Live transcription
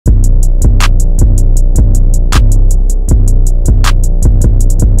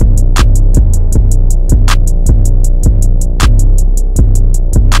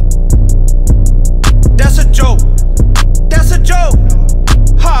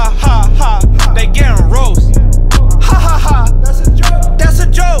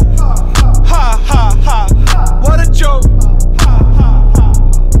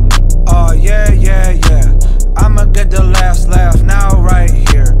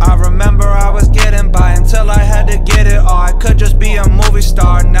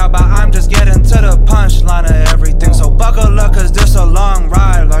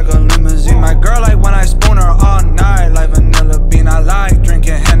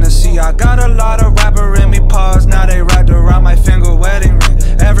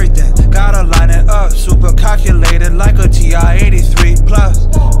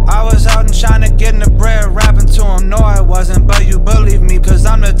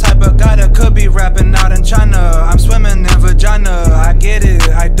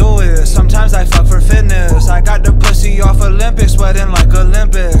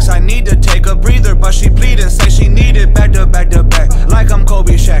need to take a breather, but she pleading, say she need it back to back to back, like I'm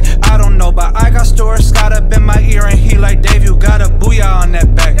Kobe Shaq. I don't know, but I got Stuart Scott up in my ear, and he like, Dave, you got a booyah on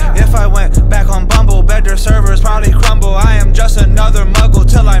that back. If I went back on Bumble, bet their servers probably crumble. I am just another muggle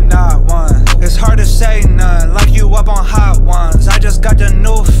till I'm not one. It's hard to say none, like you up on Hot Ones. I just got the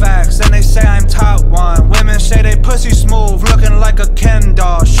new facts, and they say I'm top one. Women say they pussy smooth, looking like a Ken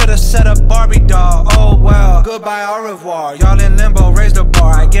doll. Should've set up Barbie doll, oh well. Goodbye, au revoir, y'all in limbo, raise the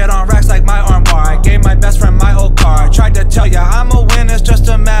bar. I get on racks like my armbar. I gave my best friend my old car. I tried to tell ya I'm a win, it's just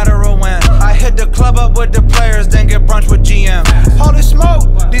a matter of when. I hit the club up with the players, then get brunch with GM. Holy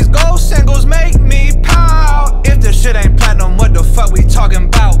smoke, these gold singles make me pout. If this shit ain't platinum, what the fuck we talking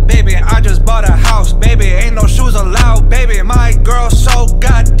about? Baby, I just bought a house, baby, ain't no shoes allowed. Baby, my girl so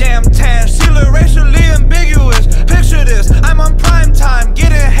goddamn tan, she look racially ambiguous. Picture this, I'm on prime time,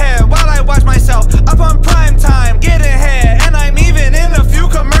 getting head while I watch myself up on prime time, getting head. And I'm even in a few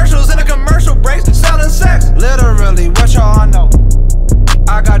commercials, in a commercial breaks, selling sex. Literally, what y'all know?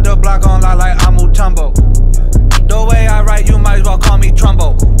 I got the block on lock like I'm Mutombo. The way I write, you might as well call me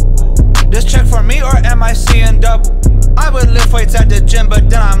Trumbo. This check for me, or am I seeing double? I would lift weights at the gym, but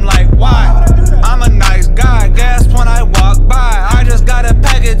then I'm like, why? I'm a nice guy, gasp when I walk by. I just got a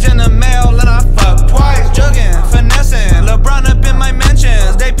package in the mail and I fuck twice. Jugging, finessing, LeBron up in my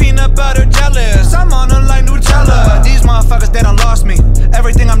mentions. They peanut butter jealous, I'm on them like Nutella. These motherfuckers, they done lost me.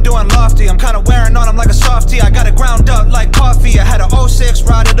 Everything I'm doing lofty, I'm kinda wearing on them like a softie. I got it ground up like coffee. I had a 06,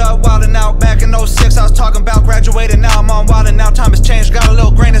 rotted up, wildin' out. Back in 06, I was talking about graduating. Now I'm on wildin' out, time has changed. Got a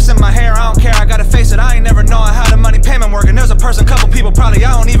little grayness in my hair, I don't care, I gotta face it. I ain't never knowing how the money payment working. There's a person, couple people probably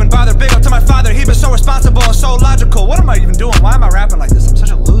I don't even bother. Big up to my father, he been so responsible and so logical. What am I even doing? Why am I rapping like this? I'm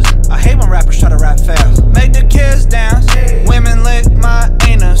such a loser. I hate when rappers try to rap fast. Make the kids dance, women lick my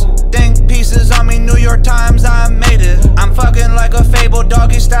anus. Think pieces on me, New York Times, I made it. I'm fucking like a fable,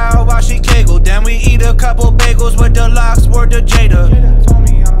 doggy style while she kegel. Then we eat a couple bagels with the locks, word to Jada.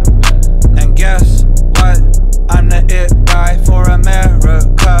 And guess what? I'm the it guy for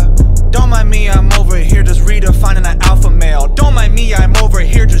America. Don't mind me, I'm over here just redefining an alpha male. Don't mind me, I'm over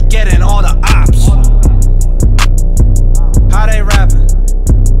here just getting all the ops. How they rapping?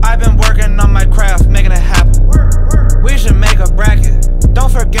 I've been working on my craft, making it happen. We should make a bracket.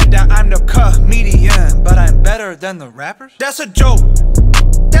 Don't forget that I'm the comedian, but I'm better than the rappers? That's a joke.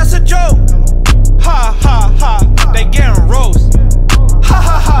 That's a joke. Ha ha ha. They getting roast. Ha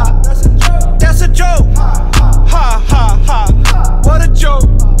ha